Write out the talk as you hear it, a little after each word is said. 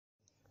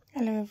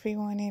Hello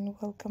everyone and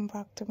welcome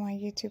back to my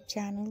YouTube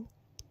channel.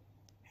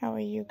 How are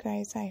you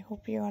guys? I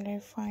hope you all are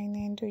fine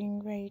and doing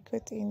very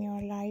good in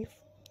your life.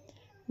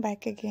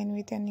 Back again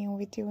with a new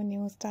video,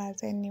 new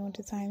styles and new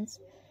designs.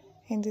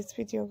 In this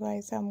video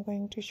guys, I'm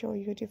going to show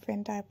you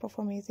different type of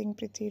amazing,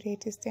 pretty,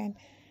 latest and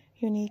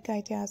unique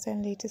ideas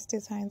and latest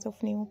designs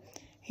of new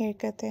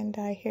haircut and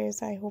dye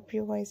hairs. I hope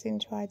you guys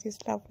enjoy these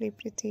lovely,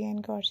 pretty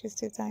and gorgeous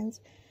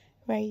designs.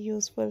 Very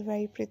useful,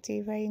 very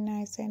pretty, very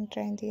nice and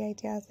trendy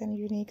ideas and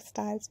unique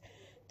styles.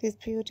 These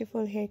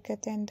beautiful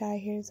haircut and dye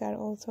hairs are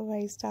also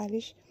very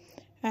stylish,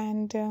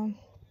 and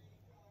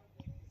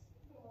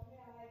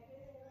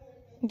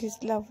these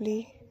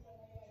lovely,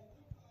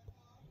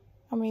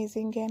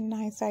 amazing and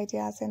nice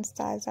ideas and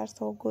styles are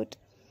so good.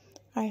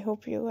 I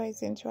hope you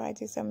guys enjoy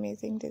these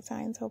amazing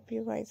designs. Hope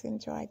you guys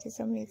enjoy this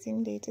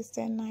amazing, latest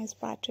and nice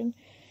pattern.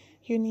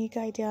 Unique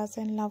ideas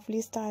and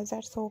lovely styles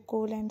are so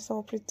cool and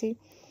so pretty.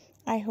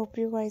 I hope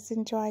you guys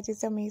enjoy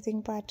this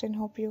amazing pattern.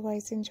 Hope you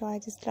guys enjoy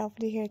this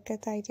lovely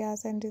haircut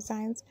ideas and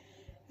designs,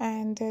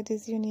 and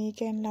these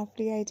unique and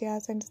lovely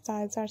ideas and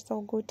styles are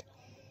so good.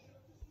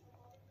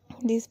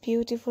 These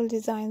beautiful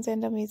designs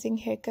and amazing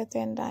haircuts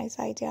and nice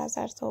ideas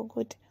are so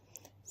good.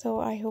 So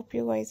I hope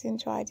you guys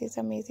enjoy these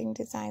amazing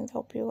designs.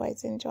 Hope you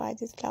guys enjoy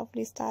these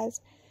lovely styles.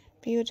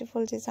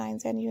 Beautiful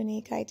designs and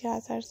unique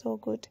ideas are so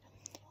good.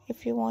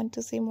 If you want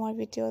to see more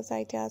videos,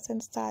 ideas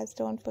and styles,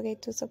 don't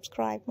forget to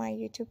subscribe my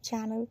YouTube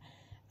channel.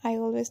 I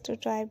always do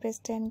try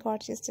best and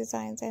gorgeous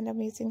designs and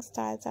amazing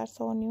styles are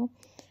so new,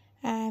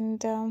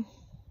 and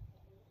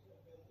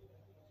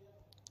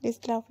these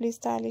lovely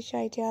stylish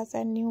ideas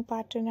and new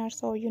pattern are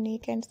so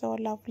unique and so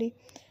lovely.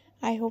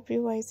 I hope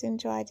you guys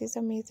enjoy this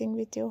amazing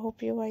video.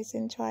 Hope you guys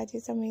enjoy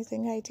these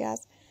amazing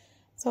ideas.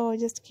 So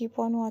just keep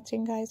on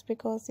watching guys,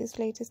 because these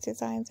latest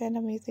designs and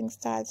amazing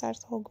styles are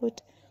so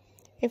good.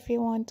 If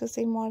you want to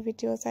see more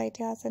videos,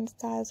 ideas and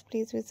styles,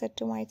 please visit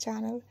to my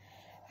channel,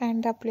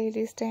 and the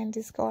playlist and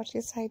these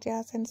gorgeous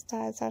ideas and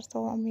styles are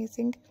so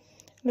amazing,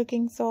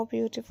 looking so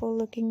beautiful,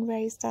 looking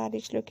very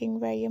stylish, looking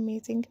very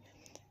amazing.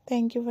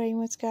 Thank you very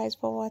much guys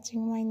for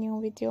watching my new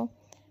video,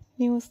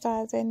 new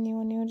styles and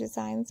new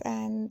designs,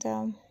 and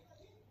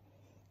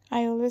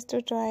I always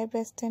do try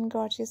best and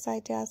gorgeous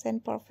ideas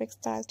and perfect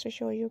styles to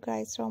show you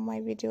guys from my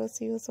videos.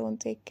 See you soon.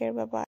 Take care.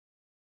 Bye bye.